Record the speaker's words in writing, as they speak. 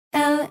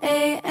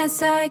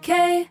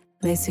L-A-S-I-K,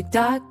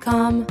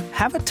 LASIK.com.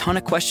 Have a ton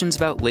of questions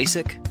about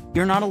LASIK?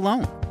 You're not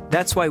alone.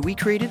 That's why we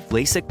created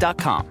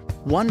LASIK.com.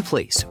 One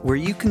place where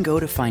you can go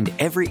to find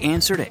every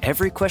answer to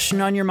every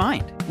question on your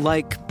mind.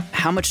 Like,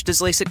 how much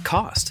does LASIK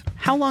cost?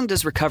 How long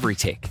does recovery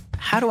take?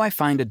 How do I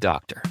find a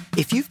doctor?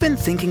 If you've been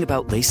thinking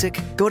about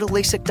LASIK, go to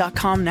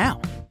LASIK.com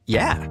now.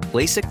 Yeah,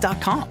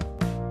 LASIK.com.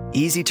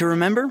 Easy to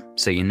remember,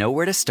 so you know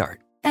where to start.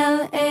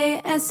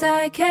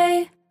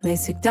 LASIK,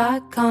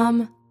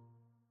 LASIK.com.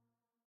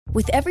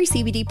 With every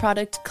CBD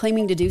product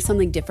claiming to do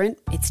something different,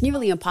 it's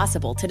nearly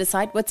impossible to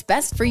decide what's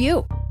best for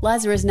you.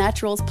 Lazarus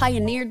Naturals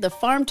pioneered the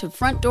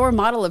farm-to-front-door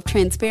model of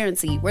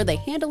transparency, where they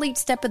handle each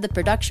step of the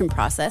production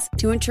process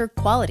to ensure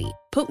quality,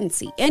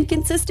 potency, and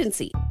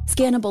consistency.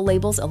 Scannable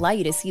labels allow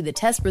you to see the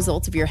test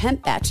results of your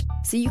hemp batch,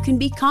 so you can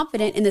be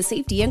confident in the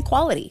safety and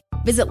quality.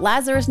 Visit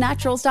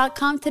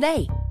LazarusNaturals.com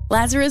today.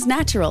 Lazarus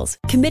Naturals,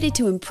 committed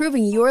to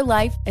improving your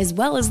life as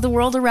well as the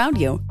world around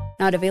you.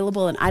 Not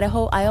available in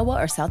Idaho,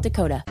 Iowa, or South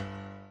Dakota.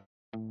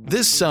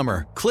 This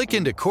summer, click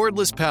into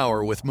cordless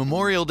power with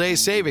Memorial Day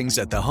savings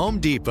at the Home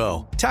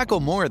Depot.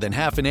 Tackle more than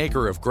half an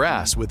acre of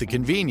grass with the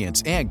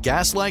convenience and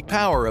gas-like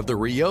power of the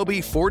Ryobi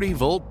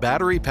 40-volt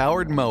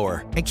battery-powered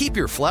mower. And keep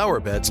your flower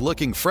beds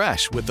looking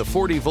fresh with the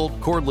 40-volt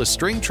cordless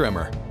string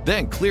trimmer.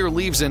 Then clear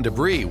leaves and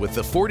debris with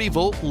the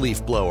 40-volt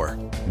leaf blower.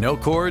 No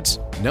cords,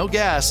 no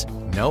gas,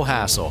 no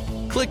hassle.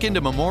 Click into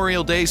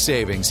Memorial Day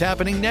savings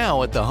happening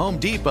now at the Home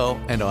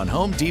Depot and on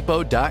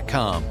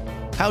HomeDepot.com.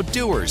 How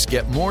doers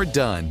get more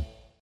done.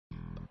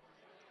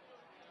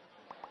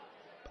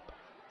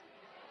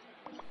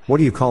 What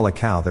do you call a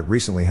cow that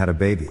recently had a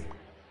baby?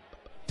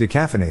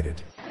 Decaffeinated.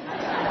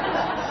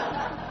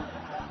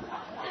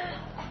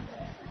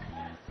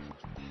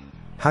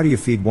 How do you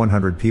feed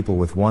 100 people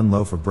with one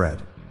loaf of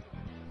bread?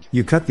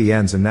 You cut the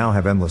ends and now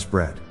have endless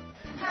bread.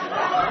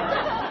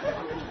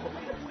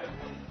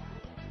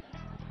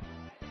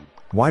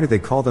 Why do they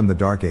call them the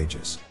Dark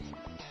Ages?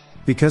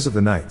 Because of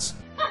the knights.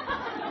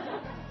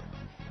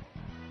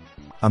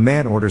 A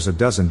man orders a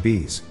dozen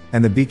bees,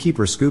 and the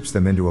beekeeper scoops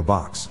them into a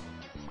box.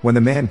 When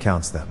the man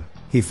counts them,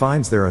 he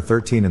finds there are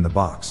 13 in the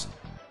box.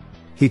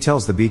 He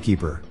tells the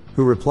beekeeper,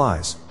 who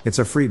replies, "It's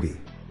a freebie."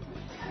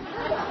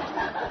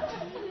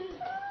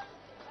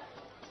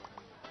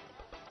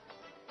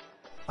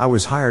 I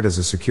was hired as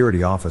a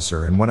security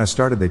officer, and when I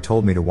started they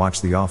told me to watch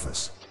The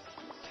Office.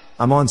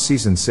 I'm on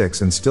season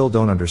 6 and still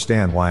don't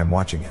understand why I'm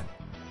watching it.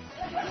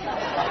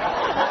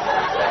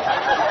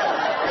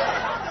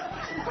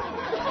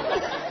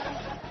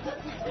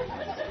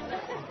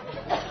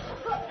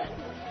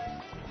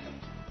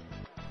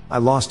 I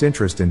lost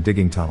interest in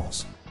digging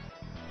tunnels.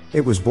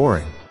 It was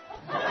boring.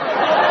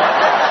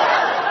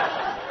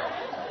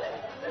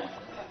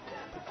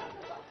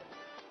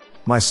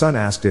 My son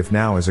asked if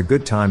now is a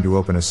good time to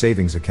open a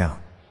savings account.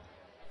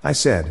 I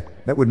said,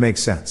 that would make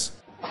sense.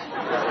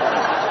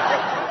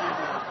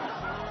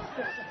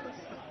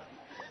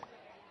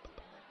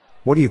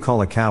 What do you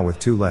call a cow with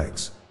 2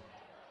 legs?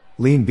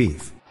 Lean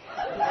beef.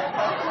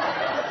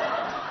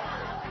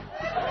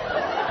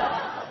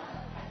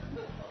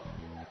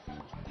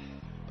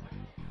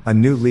 A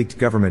new leaked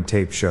government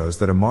tape shows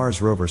that a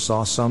Mars rover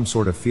saw some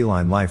sort of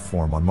feline life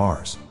form on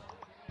Mars.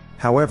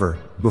 However,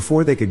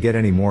 before they could get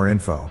any more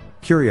info,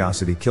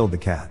 curiosity killed the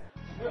cat.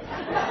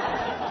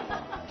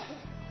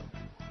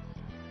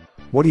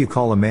 What do you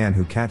call a man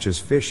who catches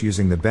fish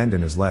using the bend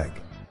in his leg?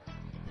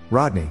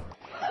 Rodney.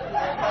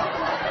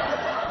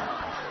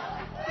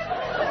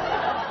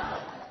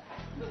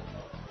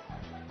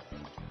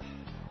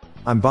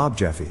 I'm Bob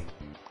Jeffy.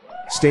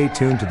 Stay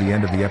tuned to the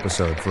end of the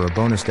episode for a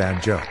bonus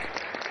dad joke.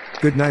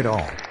 Good night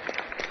all.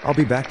 I'll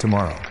be back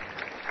tomorrow.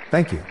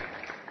 Thank you.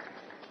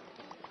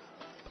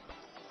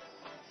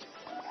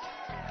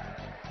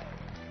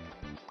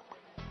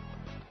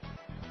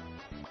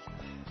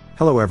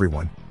 Hello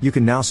everyone, you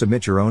can now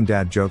submit your own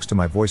dad jokes to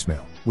my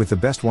voicemail, with the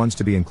best ones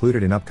to be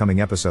included in upcoming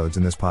episodes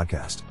in this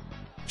podcast.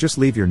 Just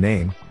leave your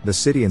name, the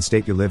city and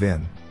state you live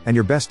in, and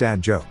your best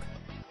dad joke.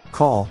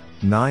 Call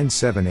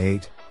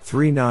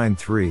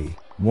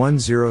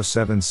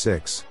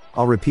 978-393-1076.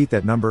 I'll repeat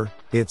that number,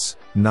 it's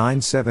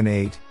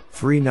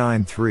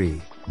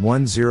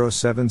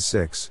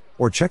 978-393-1076,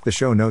 or check the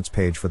show notes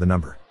page for the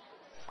number.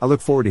 I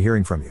look forward to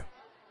hearing from you.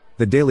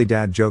 The Daily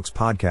Dad Jokes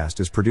podcast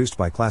is produced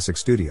by Classic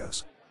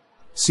Studios.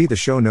 See the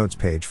show notes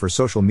page for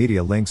social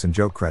media links and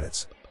joke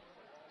credits.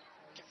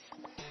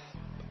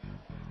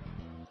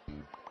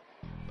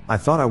 I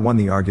thought I won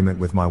the argument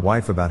with my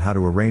wife about how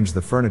to arrange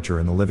the furniture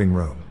in the living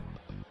room.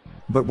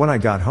 But when I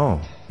got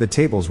home, the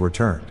tables were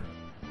turned.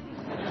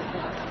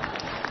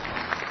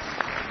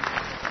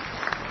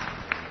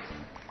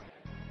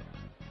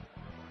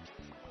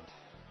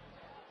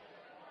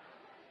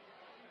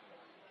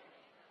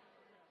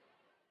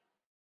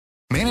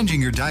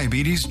 Managing your your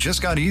diabetes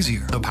just got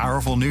easier. The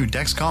powerful new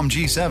Dexcom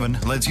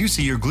G7 lets you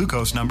see your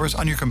glucose numbers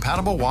on your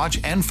compatible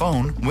watch and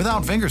phone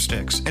without finger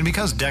sticks. And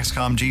because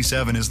Dexcom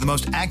G7 is the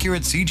most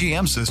accurate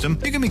CGM system,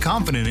 you can be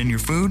confident in your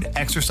food,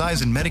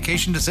 exercise, and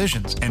medication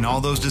decisions. And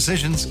all those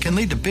decisions can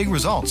lead to big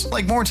results,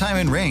 like more time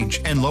in range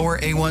and lower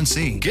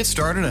A1C. Get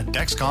started at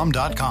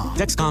Dexcom.com.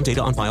 Dexcom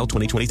data on file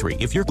 2023.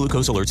 If your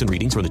glucose alerts and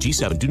readings from the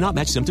G7 do not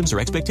match symptoms or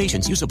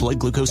expectations, use a blood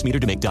glucose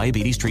meter to make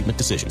diabetes treatment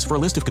decisions. For a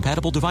list of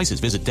compatible devices,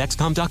 visit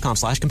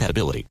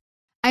Dexcom.com/compatibility.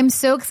 I'm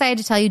so excited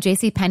to tell you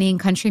JCPenney and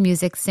country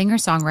music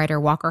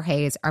singer-songwriter Walker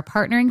Hayes are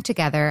partnering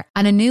together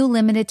on a new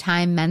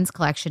limited-time men's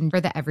collection for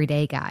the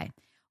everyday guy.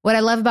 What I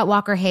love about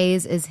Walker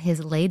Hayes is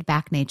his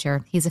laid-back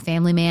nature. He's a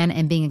family man,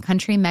 and being a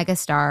country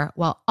megastar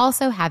while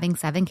also having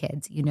 7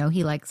 kids, you know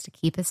he likes to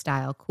keep his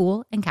style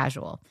cool and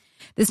casual.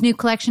 This new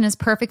collection is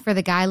perfect for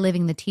the guy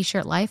living the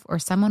t-shirt life or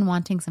someone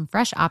wanting some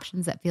fresh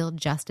options that feel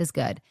just as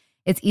good.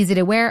 It's easy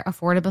to wear,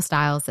 affordable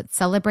styles that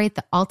celebrate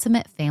the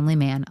ultimate family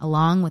man,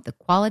 along with the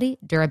quality,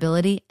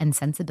 durability, and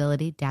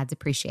sensibility dads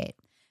appreciate.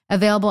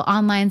 Available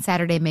online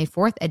Saturday, May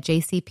 4th at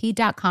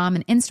jcp.com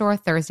and in-store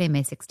Thursday,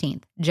 May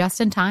 16th. Just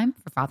in time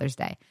for Father's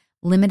Day.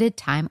 Limited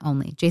time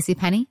only.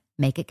 JCPenney,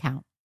 make it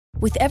count.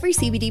 With every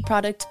CBD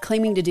product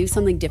claiming to do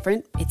something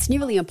different, it's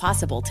nearly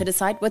impossible to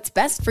decide what's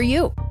best for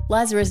you.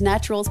 Lazarus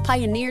Naturals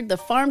pioneered the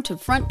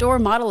farm-to-front-door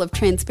model of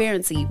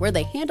transparency, where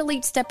they handle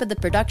each step of the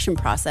production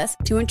process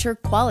to ensure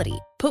quality,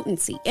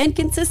 potency, and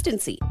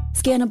consistency.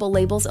 Scannable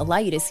labels allow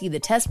you to see the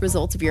test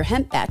results of your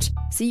hemp batch,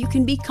 so you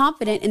can be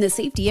confident in the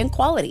safety and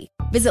quality.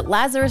 Visit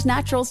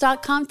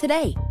LazarusNaturals.com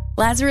today.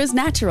 Lazarus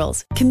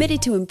Naturals,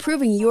 committed to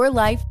improving your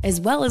life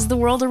as well as the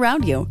world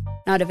around you.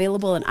 Not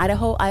available in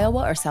Idaho,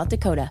 Iowa, or South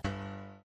Dakota.